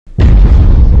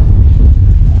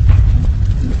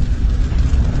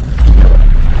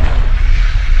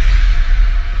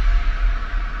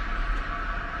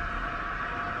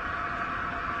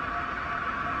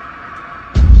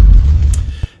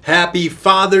Happy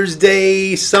Father's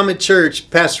Day, Summit Church.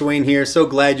 Pastor Wayne here. So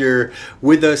glad you're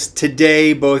with us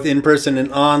today, both in person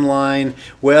and online.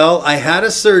 Well, I had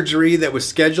a surgery that was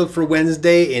scheduled for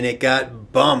Wednesday and it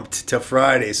got bumped to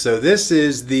Friday. So this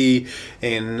is the,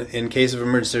 in case of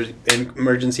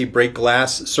emergency break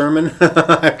glass sermon.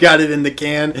 I've got it in the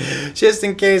can just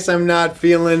in case I'm not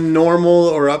feeling normal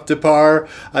or up to par.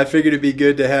 I figured it'd be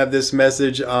good to have this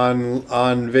message on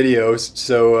videos.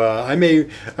 So I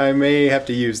may have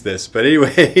to use this. But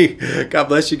anyway, God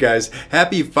bless you guys.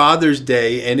 Happy Father's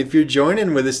Day. And if you're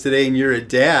joining with us today and you're a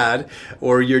dad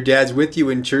or your dad's with you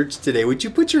in church today, would you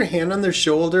put your hand on their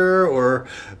shoulder, or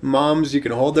moms, you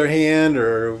can hold their hand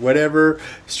or whatever.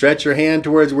 Stretch your hand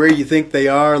towards where you think they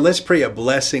are. Let's pray a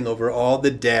blessing over all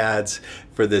the dads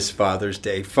for this Father's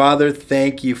Day. Father,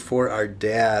 thank you for our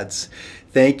dads.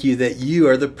 Thank you that you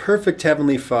are the perfect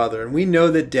Heavenly Father. And we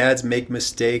know that dads make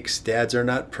mistakes. Dads are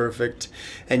not perfect.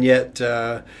 And yet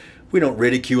we don't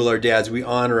ridicule our dads. We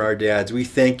honor our dads. We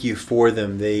thank you for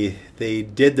them. They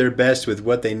did their best with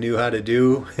what they knew how to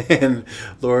do. And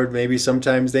Lord, maybe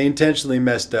sometimes they intentionally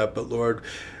messed up. But Lord,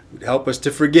 help us to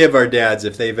forgive our dads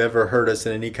if they've ever hurt us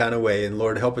in any kind of way. And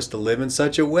Lord, help us to live in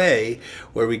such a way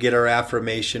where we get our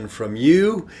affirmation from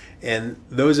you. And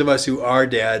those of us who are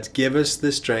dads, give us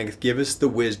the strength, give us the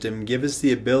wisdom, give us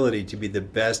the ability to be the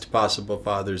best possible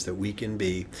fathers that we can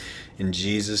be. In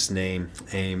Jesus' name,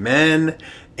 amen.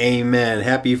 Amen.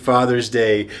 Happy Father's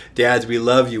Day. Dads, we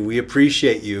love you. We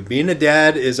appreciate you. Being a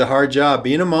dad is a hard job.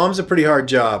 Being a mom's a pretty hard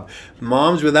job.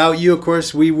 Moms, without you, of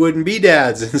course, we wouldn't be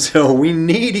dads. And so we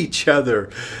need each other.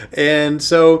 And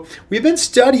so we've been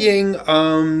studying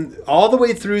all the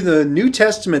way through the New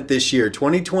Testament this year,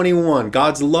 2021.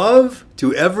 God's love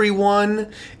to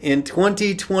everyone in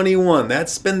 2021.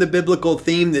 That's been the biblical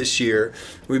theme this year.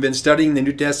 We've been studying the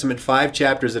New Testament 5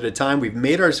 chapters at a time. We've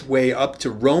made our way up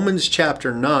to Romans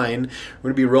chapter 9.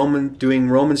 We're going to be doing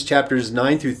Romans chapters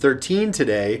 9 through 13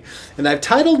 today. And I've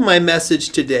titled my message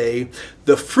today,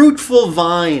 The Fruitful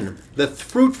Vine. The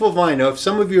Fruitful Vine. Now, if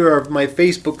some of you are my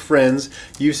Facebook friends,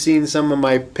 you've seen some of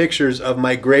my pictures of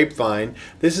my grapevine.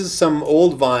 This is some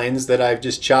old vines that I've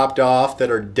just chopped off that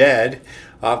are dead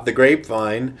off the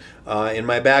grapevine in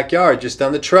my backyard, just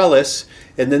on the trellis.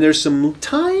 And then there's some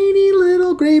tiny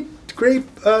little grape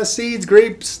seeds,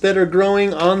 grapes that are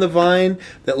growing on the vine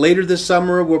that later this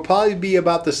summer will probably be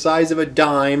about the size of a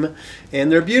dime.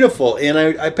 And they're beautiful. And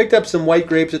I picked up some white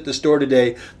grapes at the store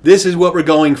today. This is what we're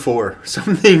going for.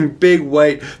 Something big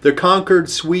white. They're Concord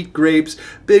sweet grapes,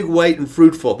 big white and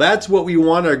fruitful. That's what we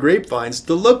want our grapevines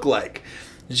to look like.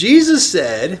 Jesus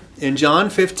said in John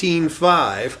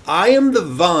 15:5, I am the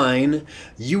vine,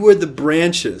 you are the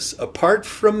branches. Apart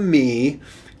from me,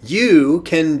 you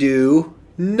can do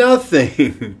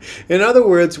nothing. In other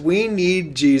words, we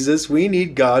need Jesus, we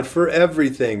need God for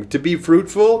everything. To be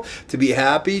fruitful, to be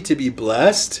happy, to be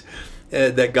blessed,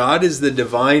 that God is the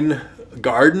divine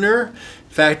gardener.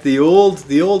 In fact, the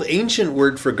old ancient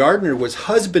word for gardener was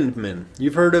husbandman.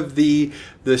 You've heard of the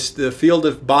field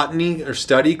of botany or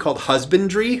study called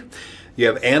husbandry. You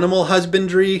have animal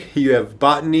husbandry, you have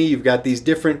botany, you've got these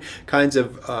different kinds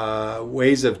of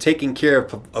ways of taking care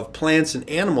of plants and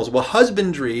animals. Well,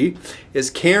 husbandry is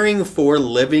caring for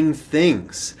living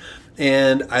things.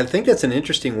 And I think that's an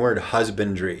interesting word,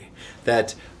 husbandry.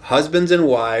 That husbands and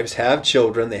wives have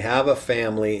children, they have a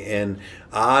family, and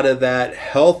out of that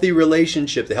healthy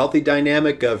relationship, the healthy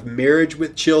dynamic of marriage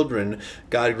with children,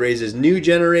 God raises new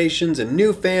generations and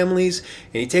new families,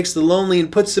 and He takes the lonely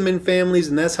and puts them in families,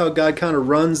 and that's how God kind of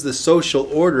runs the social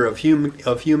order of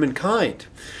humankind.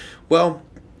 Well,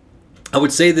 I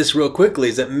would say this real quickly,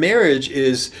 is that marriage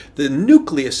is the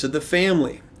nucleus of the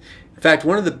family. In fact,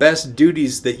 one of the best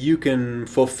duties that you can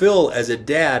fulfill as a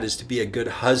dad is to be a good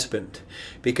husband.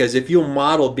 Because if you'll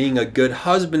model being a good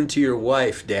husband to your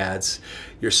wife, dads,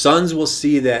 your sons will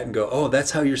see that and go, oh,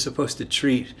 that's how you're supposed to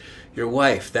treat your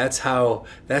wife. That's how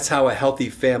a healthy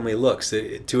family looks.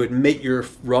 To admit you're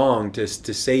wrong, to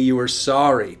say you are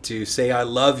sorry, to say I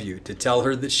love you, to tell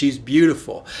her that she's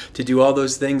beautiful, to do all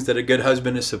those things that a good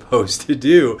husband is supposed to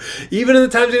do, even in the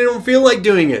times they don't feel like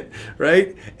doing it,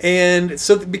 right? And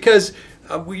so because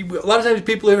a lot of times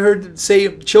people have heard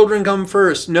say children come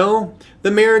first. No,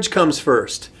 the marriage comes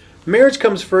first. Marriage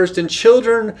comes first, and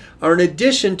children are an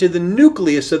addition to the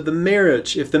nucleus of the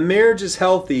marriage. If the marriage is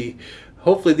healthy,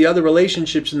 hopefully the other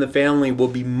relationships in the family will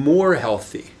be more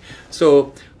healthy.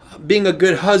 So being a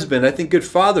good husband, I think good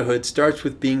fatherhood starts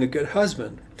with being a good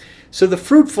husband. So the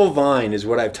fruitful vine is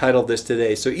what I've titled this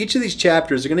today. So each of these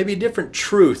chapters are going to be a different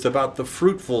truth about the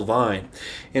fruitful vine.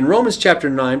 In Romans chapter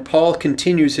 9, Paul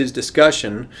continues his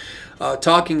discussion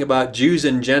talking about Jews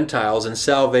and Gentiles and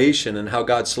salvation and how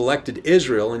God selected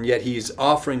Israel, and yet he's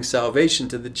offering salvation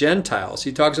to the Gentiles.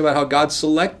 He talks about how God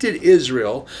selected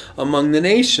Israel among the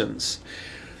nations.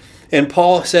 And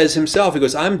Paul says himself, he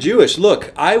goes, I'm Jewish.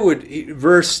 Look,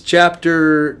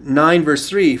 chapter 9, verse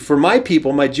 3, for my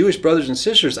people, my Jewish brothers and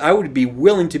sisters, I would be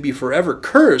willing to be forever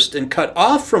cursed and cut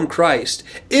off from Christ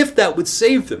if that would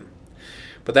save them.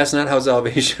 But that's not how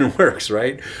salvation works,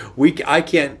 right? I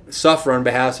can't suffer on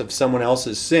behalf of someone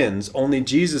else's sins. Only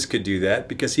Jesus could do that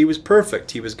because he was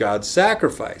perfect. He was God's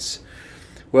sacrifice.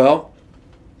 Well,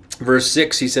 verse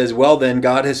 6, he says, well then,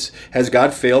 has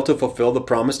God failed to fulfill the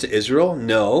promise to Israel?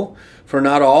 No, for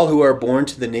not all who are born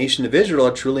to the nation of Israel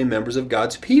are truly members of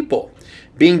God's people.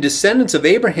 Being descendants of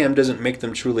Abraham doesn't make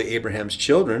them truly Abraham's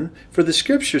children, for the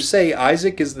scriptures say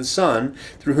Isaac is the son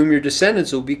through whom your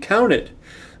descendants will be counted.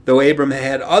 Though Abram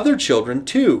had other children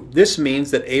too. This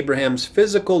means that Abraham's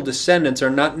physical descendants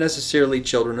are not necessarily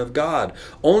children of God.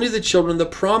 Only the children of the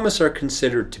promise are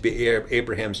considered to be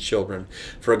Abraham's children.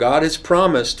 For God has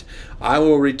promised, I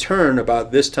will return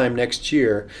about this time next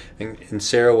year, and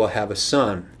Sarah will have a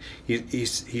son.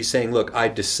 He's saying, look, I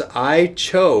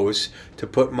chose to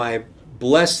put my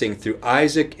blessing through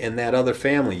Isaac and that other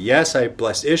family. Yes, I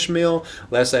bless Ishmael.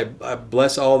 Yes, I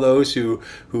bless all those who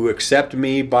accept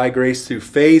me by grace through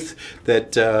faith,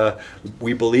 that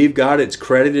we believe God, it's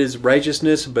credited as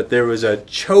righteousness, but there was a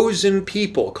chosen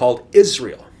people called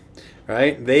Israel.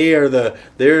 Right?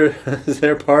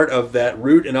 They're part of that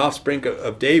root and offspring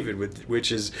of David,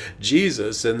 which is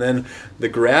Jesus, and then the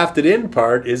grafted in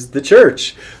part is the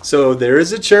church. So there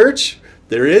is a church,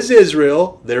 there is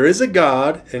Israel, there is a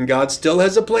God, and God still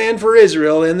has a plan for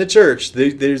Israel and the church.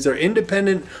 These are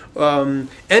independent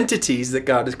entities that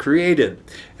God has created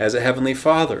as a heavenly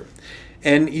Father.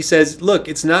 And he says, look,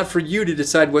 it's not for you to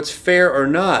decide what's fair or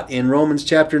not. In Romans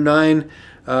chapter 9,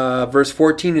 verse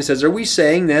 14, it says, are we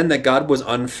saying then that God was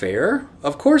unfair?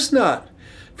 Of course not.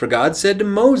 For God said to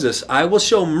Moses, I will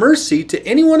show mercy to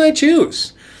anyone I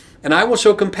choose, and I will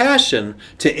show compassion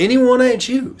to anyone I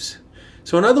choose.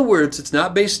 So in other words, it's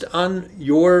not based on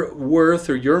your worth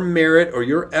or your merit or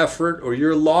your effort or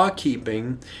your law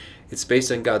keeping. It's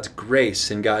based on God's grace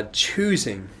and God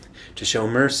choosing to show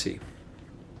mercy.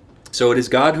 So it is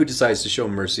God who decides to show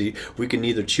mercy. We can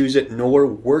neither choose it nor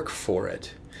work for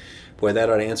it. Boy,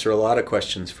 that ought to answer a lot of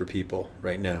questions for people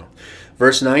right now.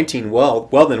 Verse 19, well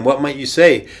then, what might you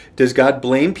say? Does God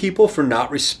blame people for not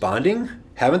responding?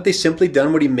 Haven't they simply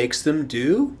done what he makes them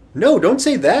do? No, don't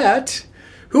say that.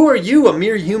 Who are you, a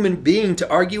mere human being, to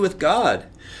argue with God?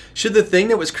 Should the thing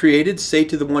that was created say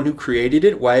to the one who created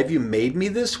it, why have you made me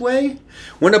this way?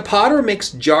 When a potter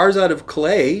makes jars out of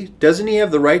clay, doesn't he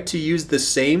have the right to use the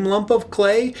same lump of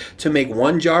clay to make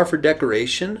one jar for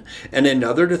decoration and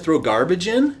another to throw garbage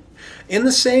in? In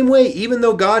the same way, even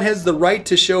though God has the right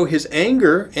to show his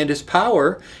anger and his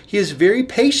power, he is very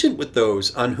patient with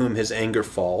those on whom his anger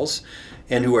falls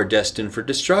and who are destined for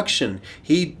destruction.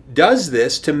 He does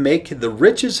this to make the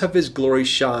riches of his glory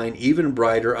shine even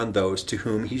brighter on those to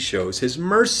whom he shows his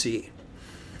mercy.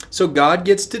 So God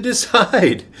gets to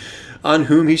decide on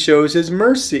whom he shows his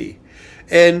mercy.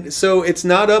 And so it's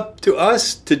not up to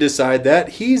us to decide that.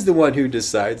 He's the one who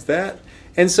decides that.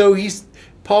 And so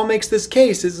Paul makes this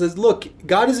case. It says, look,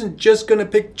 God isn't just going to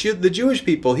pick the Jewish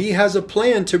people. He has a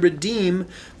plan to redeem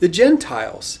the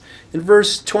Gentiles. In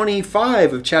verse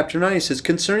 25 of chapter 9, it says,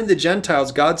 concerning the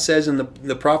Gentiles, God says in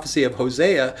the prophecy of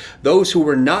Hosea, those who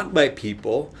were not my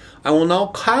people, I will now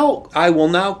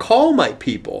call my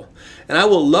people, and I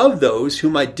will love those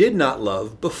whom I did not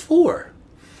love before.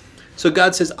 So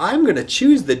God says, I'm going to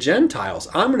choose the Gentiles.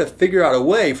 I'm going to figure out a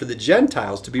way for the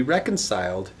Gentiles to be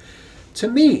reconciled to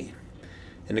me.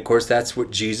 And of course, that's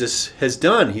what Jesus has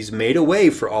done. He's made a way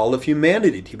for all of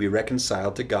humanity to be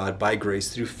reconciled to God by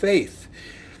grace through faith.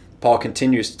 Paul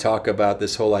continues to talk about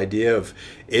this whole idea of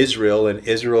Israel and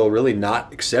Israel really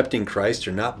not accepting Christ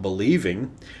or not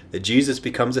believing, that Jesus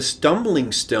becomes a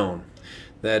stumbling stone,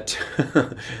 that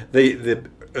the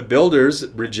builders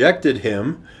rejected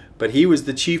him, but he was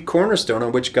the chief cornerstone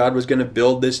on which God was going to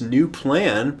build this new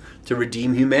plan to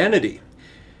redeem humanity.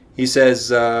 He says,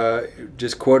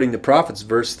 just quoting the prophets,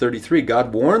 verse 33,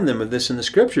 God warned them of this in the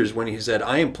scriptures when he said,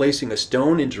 I am placing a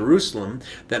stone in Jerusalem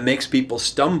that makes people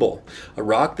stumble, a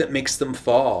rock that makes them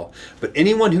fall. But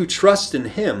anyone who trusts in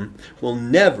him will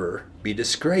never be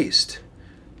disgraced.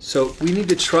 So we need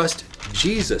to trust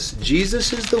Jesus.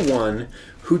 Jesus is the one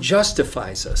who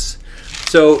justifies us.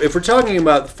 So if we're talking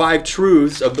about 5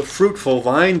 truths of the fruitful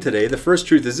vine today, the first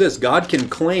truth is this: God can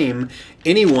claim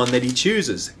anyone that he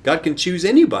chooses. God can choose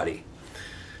anybody.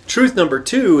 Truth number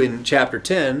 2 in chapter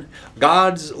 10,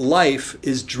 God's life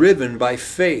is driven by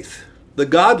faith. The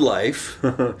God life,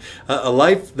 a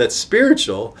life that's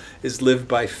spiritual, is lived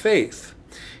by faith.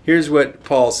 Here's what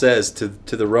Paul says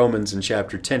to the Romans in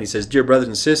chapter 10. He says, "Dear brothers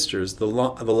and sisters, the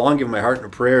longing of my heart and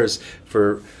prayers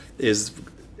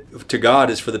to God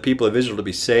is for the people of Israel to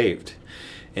be saved."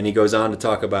 And he goes on to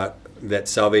talk about that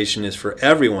salvation is for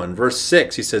everyone. Verse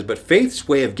 6, he says, "But faith's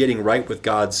way of getting right with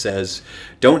God says,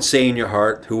 don't say in your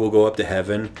heart, who will go up to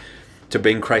heaven to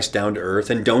bring Christ down to earth,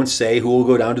 and don't say, who will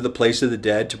go down to the place of the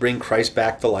dead to bring Christ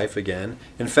back to life again.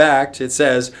 In fact, it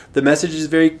says, the message is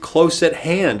very close at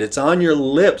hand. It's on your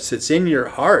lips. It's in your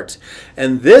heart.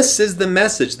 And this is the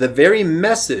message, the very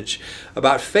message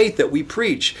about faith that we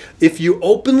preach. If you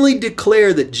openly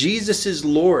declare that Jesus is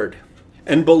Lord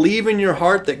and believe in your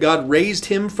heart that God raised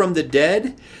him from the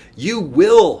dead, you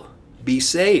will be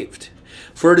saved.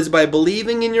 For it is by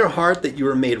believing in your heart that you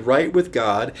are made right with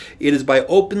God. It is by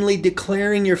openly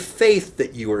declaring your faith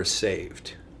that you are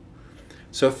saved."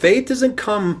 So faith doesn't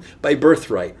come by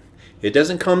birthright. It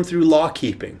doesn't come through law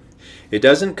keeping. It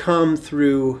doesn't come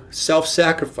through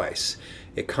self-sacrifice.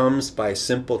 It comes by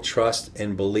simple trust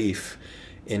and belief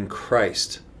in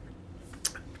Christ.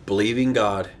 Believing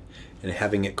God and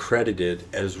having it credited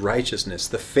as righteousness.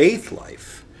 The faith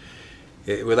life.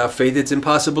 Without faith, it's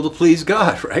impossible to please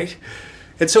God, right?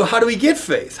 And so how do we get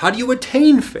faith? How do you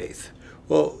attain faith?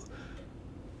 Well,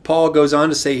 Paul goes on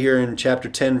to say here in chapter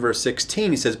 10, verse 16,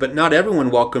 he says, "But not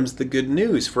everyone welcomes the good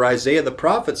news. For Isaiah the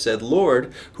prophet said,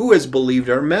 'Lord, who has believed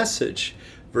our message?'"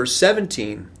 Verse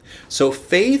 17, "So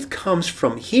faith comes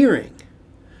from hearing."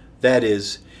 That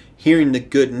is, hearing the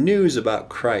good news about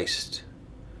Christ.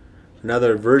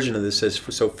 Another version of this says,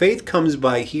 "So faith comes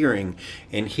by hearing,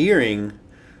 and hearing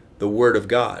the word of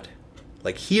God."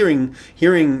 Like hearing,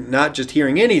 not just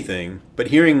hearing anything, but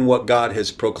hearing what God has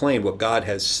proclaimed, what God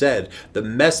has said, the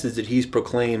message that he's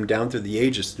proclaimed down through the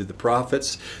ages, through the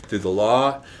prophets, through the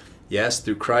law, yes,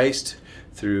 through Christ,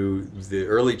 through the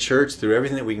early church, through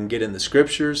everything that we can get in the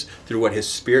scriptures, through what his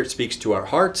Spirit speaks to our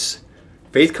hearts.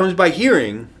 Faith comes by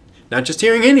hearing, not just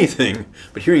hearing anything,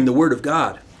 but hearing the word of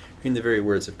God, hearing the very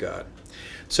words of God.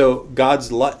 So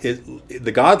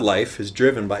the God life is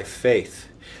driven by faith.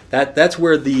 That's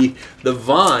where the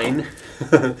vine,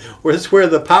 where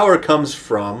the power comes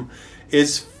from,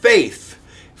 is faith.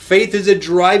 Faith is a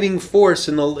driving force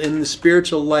in the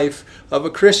spiritual life of a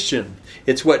Christian.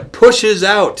 It's what pushes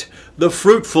out the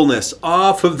fruitfulness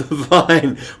off of the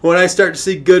vine. When I start to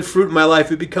see good fruit in my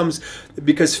life, it becomes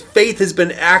because faith has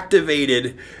been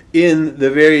activated in the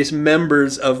various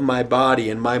members of my body,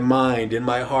 in my mind, in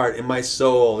my heart, in my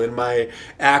soul, in my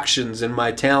actions, in my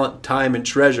talent, time, and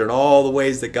treasure, and all the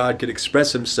ways that God could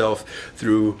express himself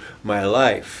through my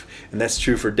life. And that's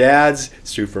true for dads,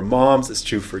 it's true for moms, it's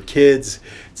true for kids,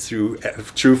 it's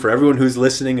true for everyone who's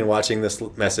listening and watching this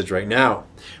message right now.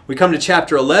 We come to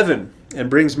chapter 11, and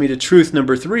brings me to truth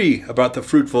number 3 about the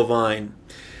fruitful vine.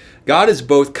 God is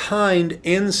both kind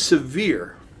and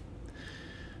severe,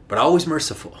 but always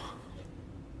merciful.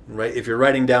 Right? If you're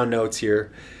writing down notes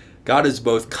here, God is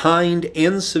both kind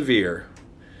and severe,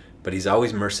 but he's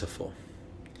always merciful.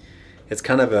 It's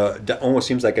kind of almost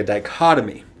seems like a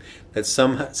dichotomy, that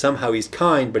somehow he's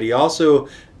kind, but he also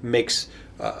makes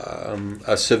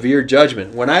a severe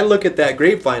judgment. When I look at that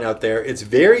grapevine out there, it's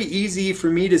very easy for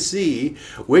me to see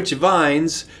which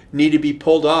vines need to be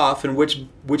pulled off and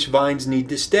which vines need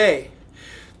to stay.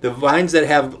 The vines that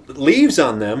have leaves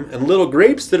on them and little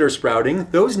grapes that are sprouting,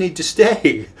 those need to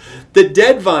stay. The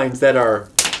dead vines that are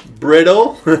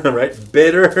brittle, right,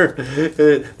 bitter,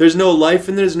 there's no life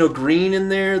in there, there's no green in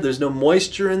there, there's no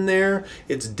moisture in there,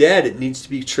 it's dead, it needs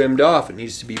to be trimmed off, it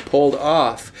needs to be pulled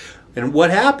off. And what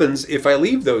happens if I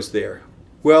leave those there?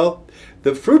 Well,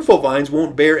 the fruitful vines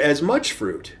won't bear as much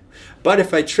fruit. But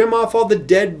if I trim off all the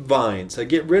dead vines, I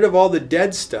get rid of all the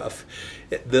dead stuff,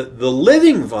 the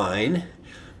living vine,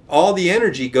 all the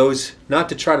energy goes not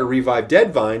to try to revive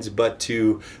dead vines, but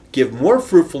to give more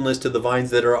fruitfulness to the vines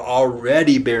that are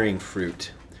already bearing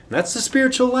fruit. And that's the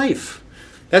spiritual life.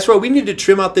 That's why we need to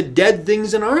trim out the dead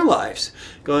things in our lives.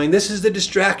 Going, this is the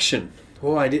distraction.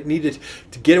 Oh, I didn't need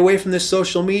to get away from this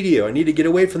social media. I need to get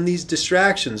away from these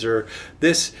distractions, or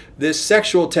this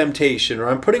sexual temptation, or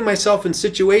I'm putting myself in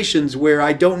situations where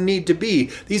I don't need to be.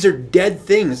 These are dead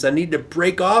things I need to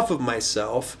break off of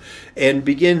myself and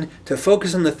begin to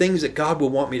focus on the things that God will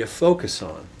want me to focus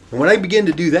on. And when I begin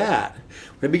to do that,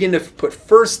 when I begin to put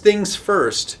first things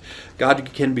first, God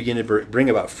can begin to bring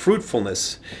about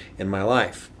fruitfulness in my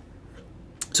life.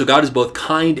 So God is both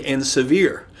kind and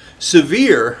severe.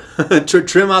 Severe to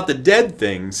trim out the dead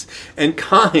things, and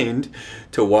kind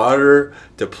to water,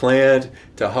 to plant,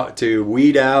 to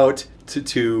weed out,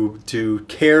 to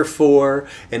care for,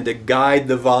 and to guide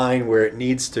the vine where it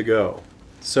needs to go.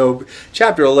 So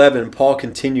chapter 11, Paul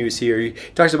continues here. He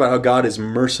talks about how God is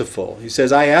merciful. He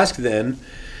says, I ask then,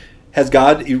 has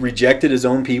God rejected his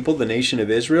own people, the nation of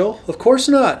Israel? Of course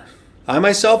not. I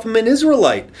myself am an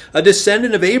Israelite, a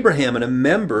descendant of Abraham and a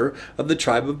member of the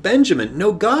tribe of Benjamin.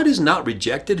 No, God has not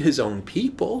rejected his own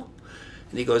people.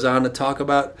 And he goes on to talk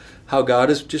about how God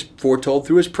has just foretold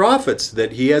through his prophets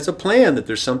that he has a plan, that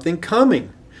there's something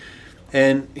coming.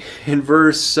 And in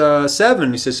verse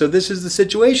 7, he says, so this is the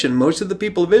situation. Most of the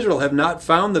people of Israel have not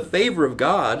found the favor of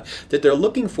God that they're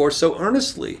looking for so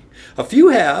earnestly. A few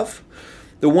have,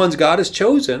 the ones God has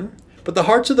chosen, but the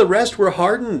hearts of the rest were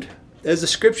hardened. As the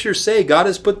scriptures say, God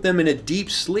has put them in a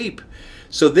deep sleep.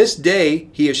 So this day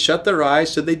he has shut their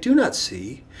eyes so they do not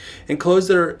see, and closed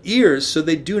their ears so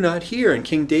they do not hear. And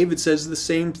King David says the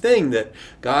same thing, that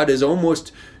God has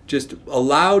almost just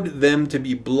allowed them to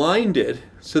be blinded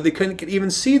so they couldn't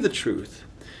even see the truth.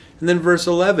 And then verse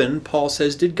 11, Paul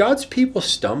says, did God's people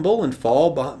stumble and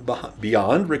fall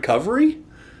beyond recovery?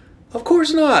 Of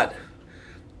course not.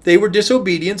 They were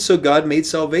disobedient, so God made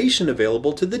salvation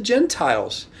available to the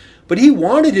Gentiles. But he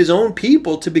wanted his own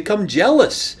people to become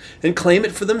jealous and claim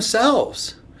it for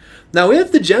themselves. Now,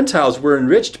 if the Gentiles were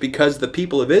enriched because the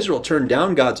people of Israel turned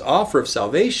down God's offer of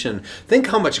salvation, think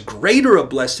how much greater a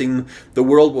blessing the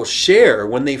world will share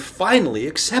when they finally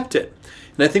accept it.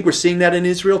 And I think we're seeing that in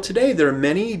Israel today. There are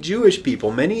many Jewish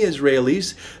people, many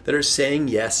Israelis that are saying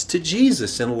yes to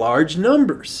Jesus in large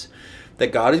numbers.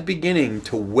 That God is beginning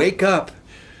to wake up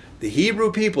the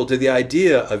Hebrew people to the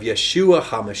idea of Yeshua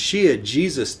HaMashiach,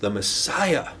 Jesus the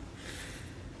Messiah.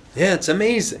 Yeah, it's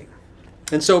amazing.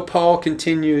 And so Paul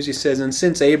continues, he says, and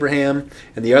since Abraham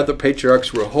and the other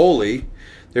patriarchs were holy,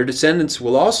 their descendants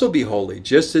will also be holy,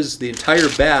 just as the entire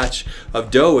batch of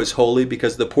dough is holy,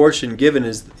 because the portion given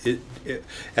as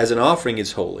an offering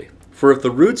is holy. For if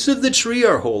the roots of the tree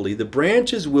are holy, the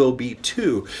branches will be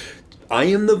too. I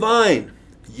am the vine,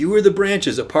 you are the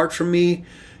branches. Apart from me,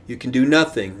 you can do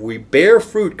nothing. We bear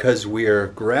fruit because we are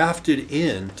grafted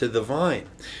into the vine.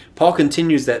 Paul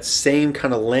continues that same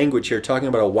kind of language here, talking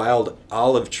about a wild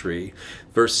olive tree.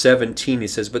 Verse 17, he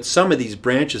says, but some of these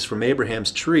branches from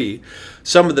Abraham's tree,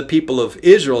 some of the people of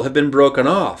Israel have been broken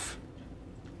off.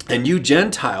 And you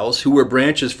Gentiles, who were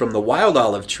branches from the wild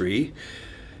olive tree,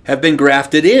 have been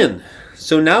grafted in.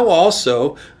 So now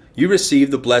also you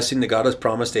receive the blessing that God has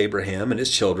promised Abraham and his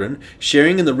children,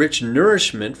 sharing in the rich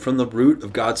nourishment from the root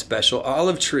of God's special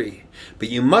olive tree. But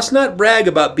you must not brag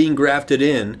about being grafted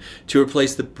in to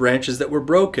replace the branches that were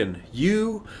broken.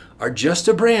 You are just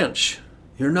a branch.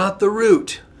 You're not the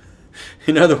root.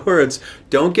 In other words,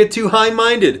 don't get too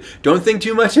high-minded. Don't think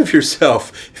too much of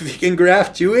yourself. If he can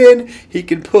graft you in, he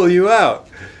can pull you out.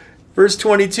 Verse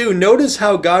 22, notice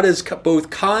how God is both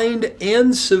kind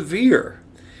and severe.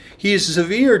 He is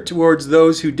severe towards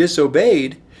those who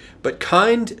disobeyed, but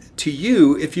kind to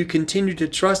you if you continue to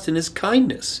trust in his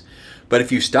kindness. But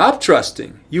if you stop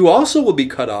trusting, you also will be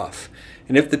cut off.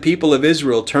 And if the people of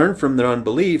Israel turn from their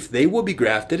unbelief, they will be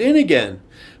grafted in again.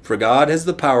 For God has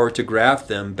the power to graft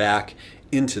them back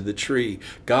into the tree.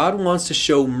 God wants to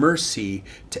show mercy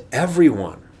to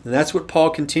everyone. And that's what Paul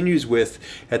continues with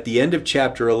at the end of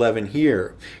chapter 11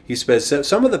 here. He says,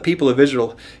 some of the people of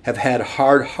Israel have had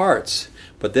hard hearts,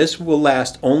 but this will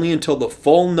last only until the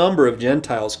full number of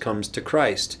Gentiles comes to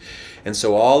Christ. And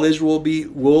so all Israel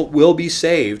will be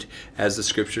saved, as the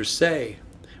scriptures say.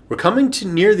 We're coming to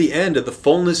near the end of the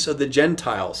fullness of the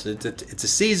Gentiles. It's a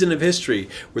season of history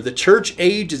where the church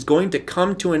age is going to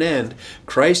come to an end.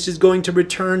 Christ is going to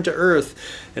return to earth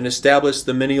and establish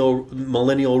the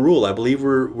millennial rule. I believe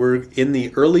we're in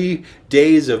the early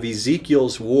days of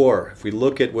Ezekiel's war. If we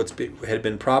look at what had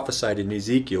been prophesied in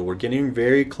Ezekiel, we're getting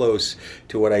very close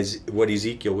to what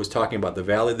Ezekiel was talking about, the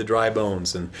valley of the dry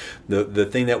bones and the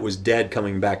thing that was dead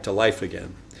coming back to life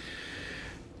again.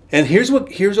 And here's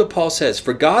what Paul says.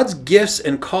 For God's gifts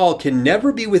and call can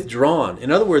never be withdrawn. In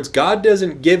other words, God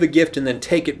doesn't give a gift and then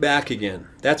take it back again.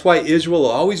 That's why Israel will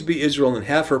always be Israel and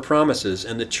have her promises.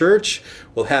 And the church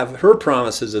will have her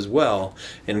promises as well.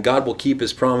 And God will keep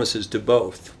his promises to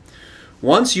both.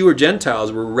 Once you or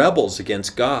Gentiles were rebels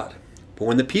against God. But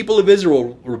when the people of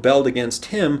Israel rebelled against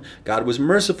him, God was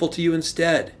merciful to you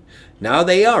instead. Now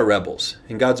they are rebels,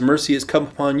 and God's mercy has come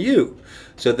upon you,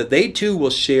 so that they too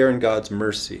will share in God's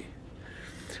mercy.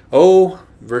 Oh,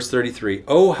 verse 33,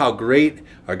 oh, how great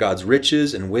are God's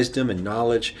riches and wisdom and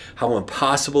knowledge, how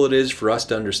impossible it is for us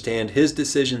to understand his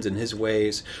decisions and his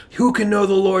ways. Who can know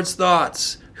the Lord's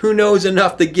thoughts? Who knows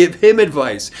enough to give him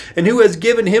advice? And who has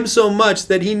given him so much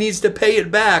that he needs to pay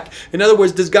it back? In other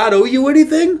words, does God owe you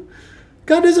anything?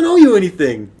 God doesn't owe you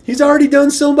anything. He's already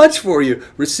done so much for you.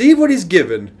 Receive what he's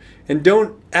given, and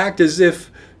don't act as if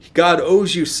God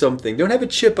owes you something. Don't have a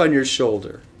chip on your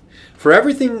shoulder. For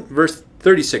everything, verse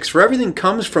 36, for everything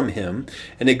comes from him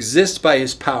and exists by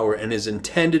his power and is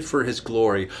intended for his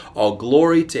glory. All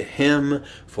glory to him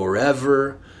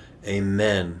forever.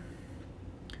 Amen.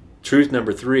 Truth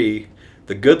number 3,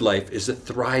 the good life is a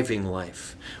thriving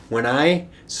life. When I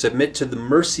submit to the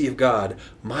mercy of God,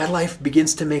 my life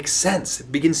begins to make sense.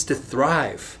 It begins to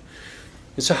thrive.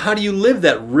 And so how do you live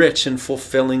that rich and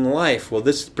fulfilling life? Well,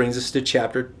 this brings us to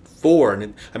chapter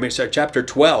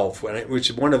 12, which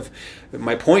is one of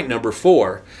my point number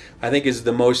 4, I think is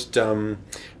the most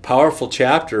powerful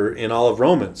chapter in all of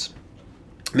Romans.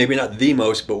 Maybe not the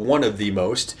most, but one of the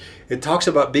most. It talks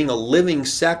about being a living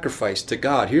sacrifice to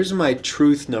God. Here's my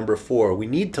truth number 4. We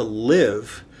need to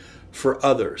live for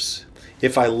others.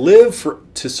 If I live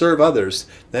to serve others,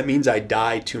 that means I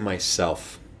die to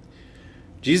myself.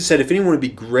 Jesus said, if anyone would be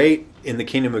great in the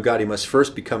kingdom of God, he must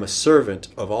first become a servant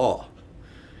of all.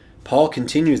 Paul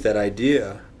continues that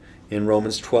idea in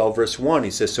Romans 12, verse 1.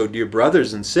 He says, so dear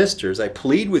brothers and sisters, I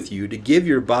plead with you to give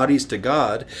your bodies to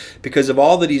God because of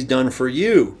all that he's done for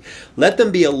you. Let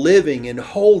them be a living and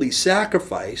holy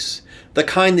sacrifice, the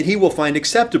kind that he will find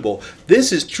acceptable.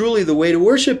 This is truly the way to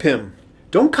worship him.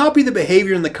 Don't copy the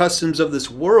behavior and the customs of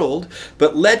this world,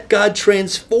 but let God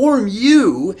transform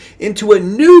you into a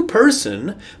new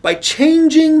person by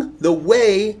changing the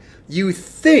way you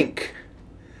think.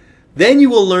 Then you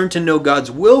will learn to know God's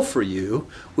will for you,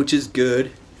 which is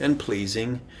good and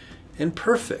pleasing and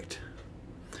perfect.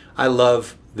 I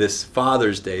love this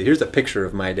Father's Day. Here's a picture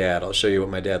of my dad. I'll show you what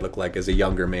my dad looked like as a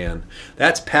younger man.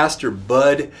 That's Pastor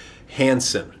Bud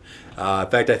Hansen. In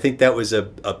fact, I think that was a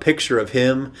picture of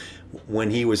him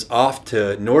when he was off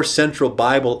to North Central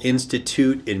Bible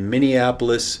Institute in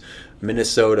Minneapolis,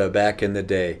 Minnesota back in the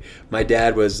day. My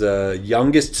dad was the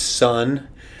youngest son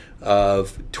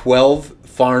of 12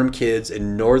 farm kids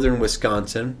in northern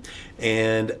Wisconsin,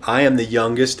 and I am the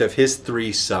youngest of his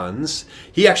 3 sons.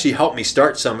 He actually helped me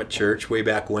start Summit Church way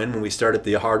back when we started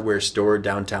the hardware store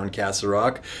downtown Castle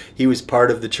Rock. He was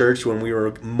part of the church when we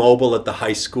were mobile at the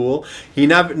high school. He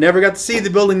never got to see the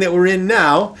building that we're in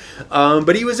now,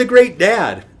 but he was a great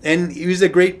dad. And he was a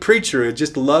great preacher who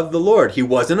just loved the Lord. He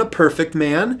wasn't a perfect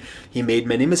man. He made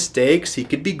many mistakes. He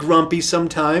could be grumpy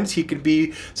sometimes. He could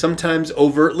be sometimes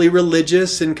overtly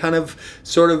religious and kind of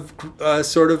sort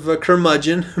of a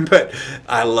curmudgeon. But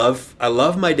I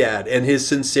love my dad, and his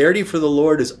sincerity for the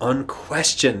Lord is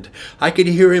unquestioned. I could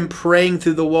hear him praying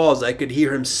through the walls. I could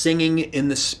hear him singing in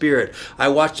the Spirit. I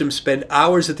watched him spend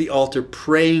hours at the altar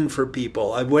praying for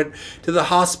people. I went to the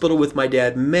hospital with my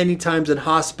dad many times in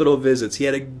hospital visits. He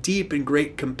had a deep and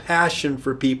great compassion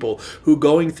for people who are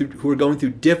going through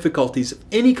difficulties of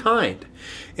any kind.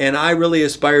 And I really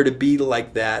aspire to be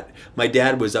like that. My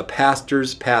dad was a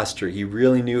pastor's pastor. He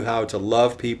really knew how to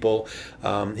love people.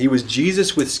 He was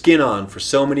Jesus with skin on for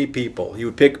so many people. He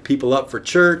would pick people up for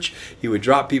church. He would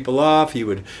drop people off. He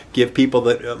would give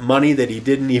people money that he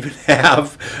didn't even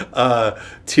have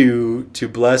to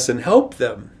bless and help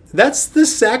them. That's the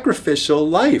sacrificial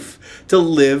life, to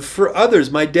live for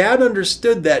others. My dad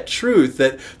understood that truth,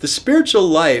 that the spiritual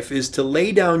life is to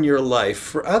lay down your life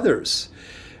for others.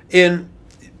 And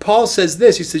Paul says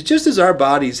this, he says, just as our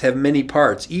bodies have many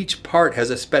parts, each part has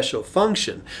a special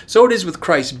function. So it is with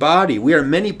Christ's body. We are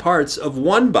many parts of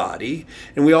one body,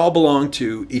 and we all belong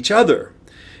to each other.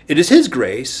 It is his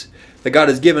grace that God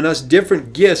has given us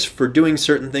different gifts for doing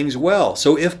certain things well.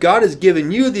 So if God has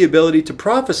given you the ability to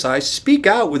prophesy, speak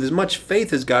out with as much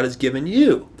faith as God has given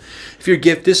you. If your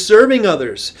gift is serving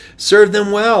others, serve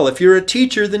them well. If you're a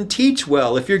teacher, then teach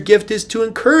well. If your gift is to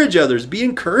encourage others, be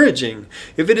encouraging.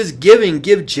 If it is giving,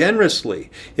 give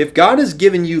generously. If God has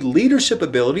given you leadership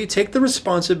ability, take the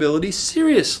responsibility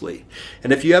seriously.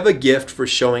 And if you have a gift for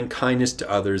showing kindness to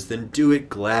others, then do it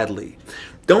gladly.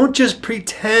 Don't just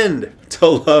pretend to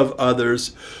love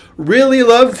others. Really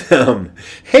love them.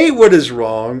 Hate what is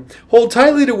wrong. Hold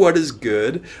tightly to what is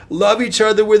good. Love each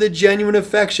other with a genuine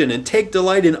affection and take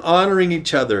delight in honoring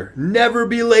each other. Never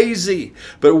be lazy,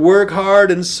 but work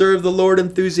hard and serve the Lord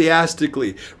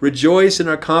enthusiastically. Rejoice in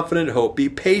our confident hope. Be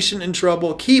patient in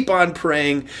trouble. Keep on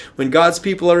praying. When God's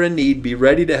people are in need, be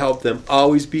ready to help them.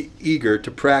 Always be eager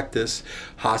to practice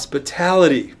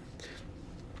hospitality.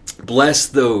 Bless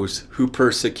those who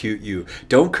persecute you.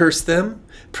 Don't curse them.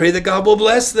 Pray that God will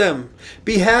bless them.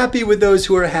 Be happy with those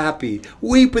who are happy.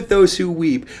 Weep with those who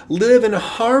weep. Live in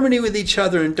harmony with each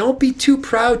other, and don't be too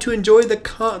proud to enjoy the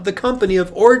company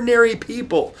of ordinary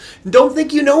people. And don't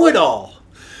think you know it all.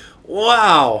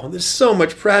 Wow, there's so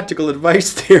much practical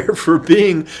advice there for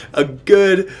being a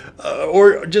good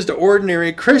or just an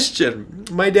ordinary Christian.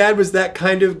 My dad was that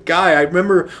kind of guy. I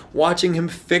remember watching him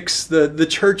fix the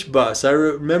church bus. I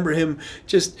remember him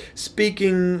just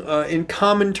speaking in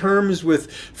common terms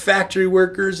with factory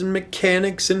workers and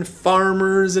mechanics and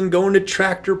farmers and going to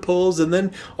tractor pulls, and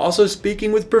then also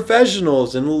speaking with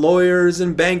professionals and lawyers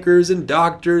and bankers and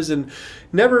doctors, and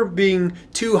never being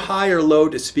too high or low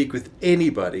to speak with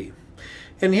anybody.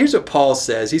 And here's what Paul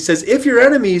says. He says, if your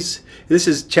enemies, this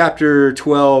is chapter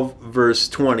 12, verse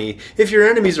 20, if your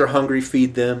enemies are hungry,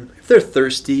 feed them. If they're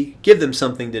thirsty, give them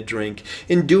something to drink.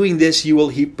 In doing this, you will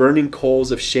heap burning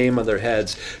coals of shame on their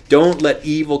heads. Don't let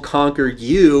evil conquer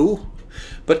you,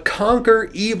 but conquer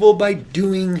evil by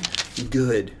doing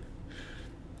good.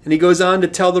 And he goes on to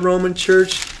tell the Roman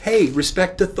church, hey,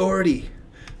 respect authority.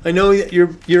 I know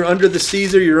you're under the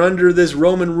Caesar, you're under this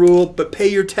Roman rule, but pay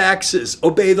your taxes,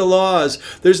 obey the laws.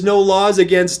 There's no laws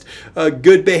against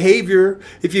good behavior.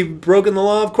 If you've broken the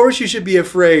law, of course you should be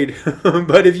afraid.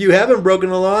 But if you haven't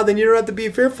broken the law, then you don't have to be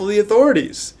fearful of the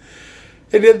authorities.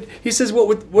 And then he says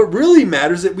what really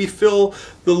matters is that we feel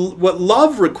what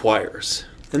love requires.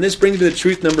 And this brings me to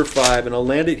truth number 5, and I'll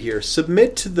land it here.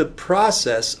 Submit to the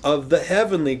process of the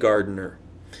heavenly gardener.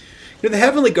 You know, the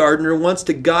heavenly gardener wants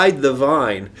to guide the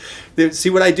vine. See,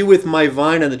 what I do with my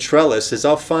vine on the trellis is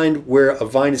I'll find where a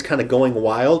vine is kind of going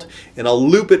wild, and I'll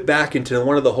loop it back into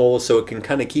one of the holes so it can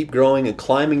kind of keep growing and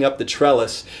climbing up the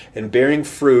trellis and bearing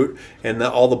fruit, and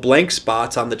all the blank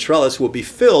spots on the trellis will be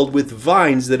filled with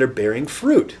vines that are bearing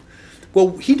fruit.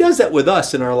 Well, he does that with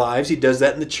us in our lives. He does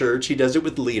that in the church. He does it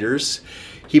with leaders.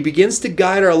 He begins to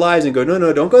guide our lives and go,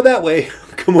 no, don't go that way.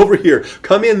 Come over here.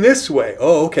 Come in this way.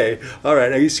 Oh, okay. All right.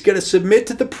 Now you just got to submit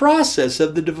to the process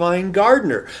of the divine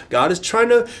gardener. God is trying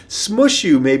to smush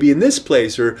you maybe in this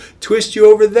place or twist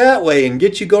you over that way and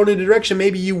get you going in a direction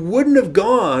maybe you wouldn't have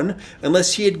gone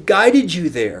unless he had guided you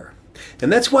there.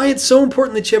 And that's why it's so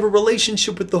important that you have a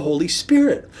relationship with the Holy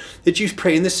Spirit, that you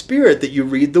pray in the Spirit, that you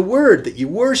read the Word, that you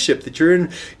worship, that you're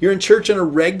in church on a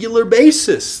regular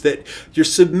basis, that you're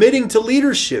submitting to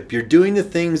leadership, you're doing the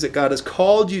things that God has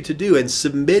called you to do, and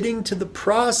submitting to the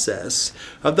process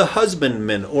of the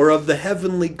husbandman or of the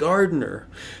heavenly gardener,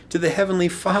 to the Heavenly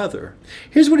Father.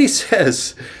 Here's what he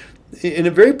says. In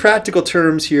a very practical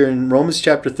terms here in Romans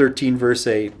chapter 13, verse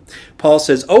 8, Paul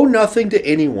says, owe nothing to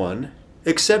anyone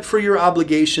except for your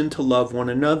obligation to love one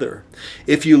another.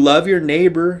 If you love your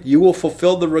neighbor, you will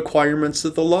fulfill the requirements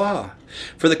of the law.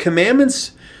 For the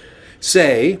commandments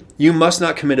say, you must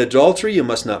not commit adultery, you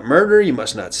must not murder, you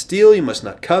must not steal, you must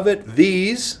not covet.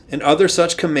 These and other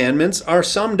such commandments are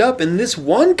summed up in this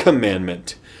one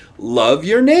commandment. Love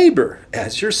your neighbor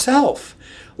as yourself.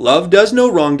 Love does no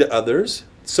wrong to others,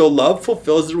 so love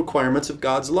fulfills the requirements of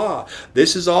God's law.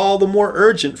 This is all the more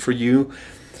urgent for you,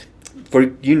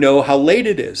 for you know how late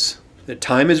it is. The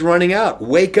time is running out.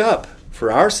 Wake up, for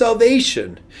our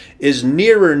salvation is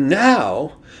nearer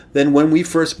now than when we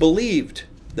first believed.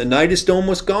 The night is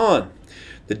almost gone.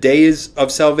 The day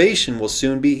of salvation will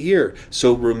soon be here.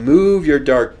 So remove your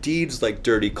dark deeds like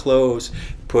dirty clothes.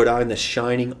 Put on the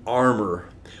shining armor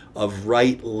of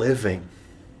right living.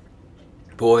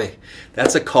 Boy,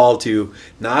 that's a call to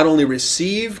not only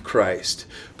receive Christ,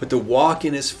 but to walk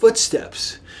in his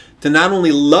footsteps. To not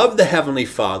only love the Heavenly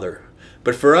Father,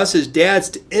 but for us as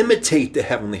dads to imitate the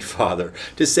Heavenly Father.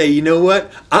 To say, you know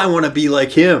what? I want to be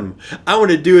like him. I want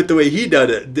to do it the way he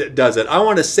does it. I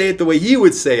want to say it the way he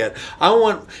would say it. I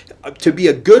want to be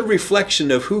a good reflection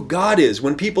of who God is.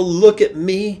 When people look at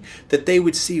me, that they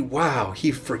would see, wow,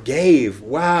 he forgave.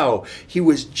 Wow, he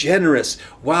was generous.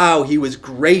 Wow, he was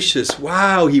gracious.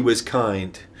 Wow, he was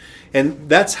kind. And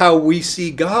that's how we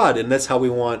see God, and that's how we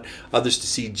want others to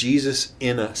see Jesus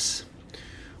in us.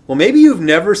 Well, maybe you've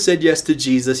never said yes to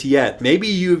Jesus yet. Maybe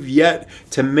you've yet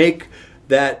to make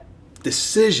that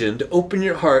decision to open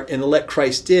your heart and to let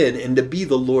Christ in and to be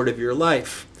the Lord of your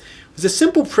life. It's a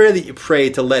simple prayer that you pray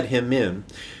to let him in,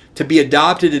 to be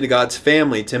adopted into God's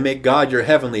family, to make God your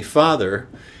heavenly Father.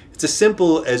 It's as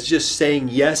simple as just saying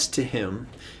yes to him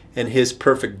and his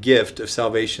perfect gift of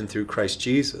salvation through Christ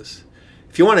Jesus.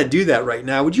 If you want to do that right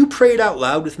now, would you pray it out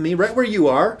loud with me right where you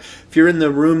are? If you're in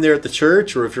the room there at the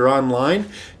church or if you're online,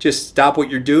 just stop what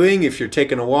you're doing. If you're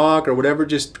taking a walk or whatever,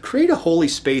 just create a holy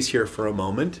space here for a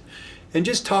moment and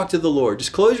just talk to the Lord.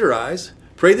 Just close your eyes,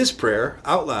 pray this prayer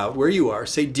out loud where you are.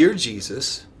 Say, Dear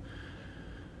Jesus,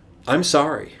 I'm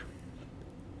sorry.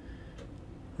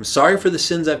 I'm sorry for the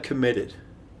sins I've committed.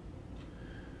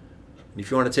 And if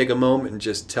you want to take a moment and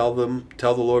just tell the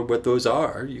Lord what those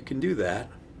are, you can do that.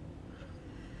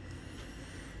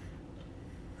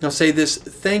 Now say this: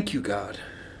 thank you, God,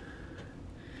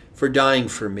 for dying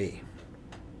for me.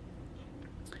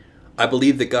 I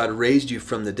believe that God raised you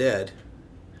from the dead,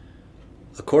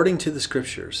 according to the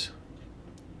Scriptures.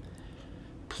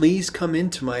 Please come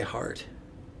into my heart.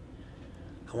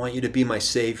 I want you to be my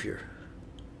Savior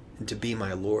and to be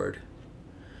my Lord.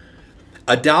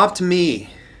 Adopt me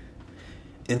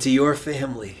into your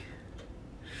family.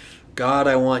 God,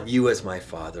 I want you as my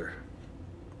Father.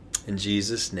 In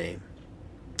Jesus' name,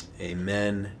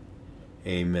 amen.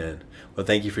 Amen. Well,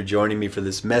 thank you for joining me for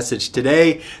this message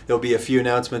today. There'll be a few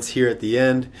announcements here at the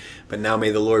end, but now may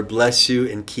the Lord bless you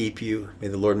and keep you. May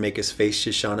the Lord make his face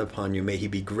to shine upon you. May he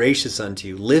be gracious unto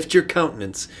you, lift your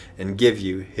countenance, and give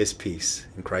you his peace.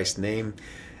 In Christ's name,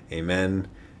 amen.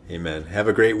 Amen. Have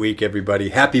a great week, everybody.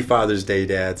 Happy Father's Day,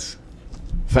 dads.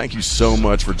 Thank you so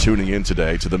much for tuning in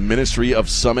today to the ministry of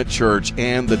Summit Church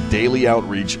and the daily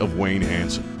outreach of Wayne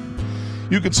Hansen.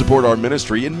 You can support our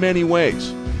ministry in many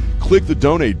ways. Click the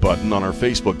donate button on our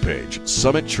Facebook page,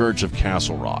 Summit Church of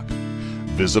Castle Rock.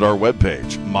 Visit our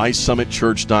webpage,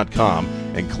 mysummitchurch.com,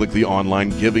 and click the online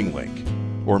giving link.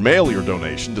 Or mail your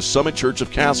donation to Summit Church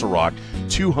of Castle Rock,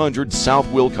 200 South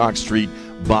Wilcox Street,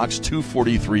 Box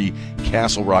 243,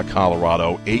 Castle Rock,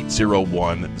 Colorado,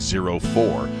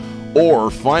 80104. Or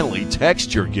finally,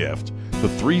 text your gift to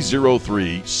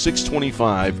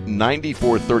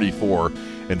 303-625-9434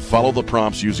 and follow the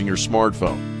prompts using your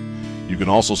smartphone. You can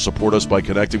also support us by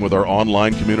connecting with our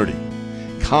online community.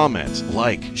 Comment,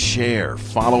 like, share,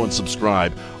 follow, and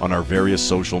subscribe on our various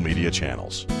social media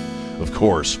channels. Of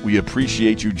course, we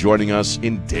appreciate you joining us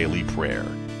in daily prayer.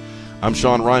 I'm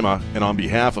Sean Rima, and on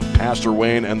behalf of Pastor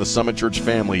Wayne and the Summit Church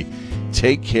family,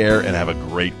 take care and have a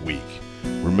great week.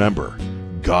 Remember,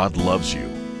 God loves you,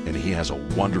 and he has a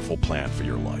wonderful plan for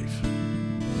your life.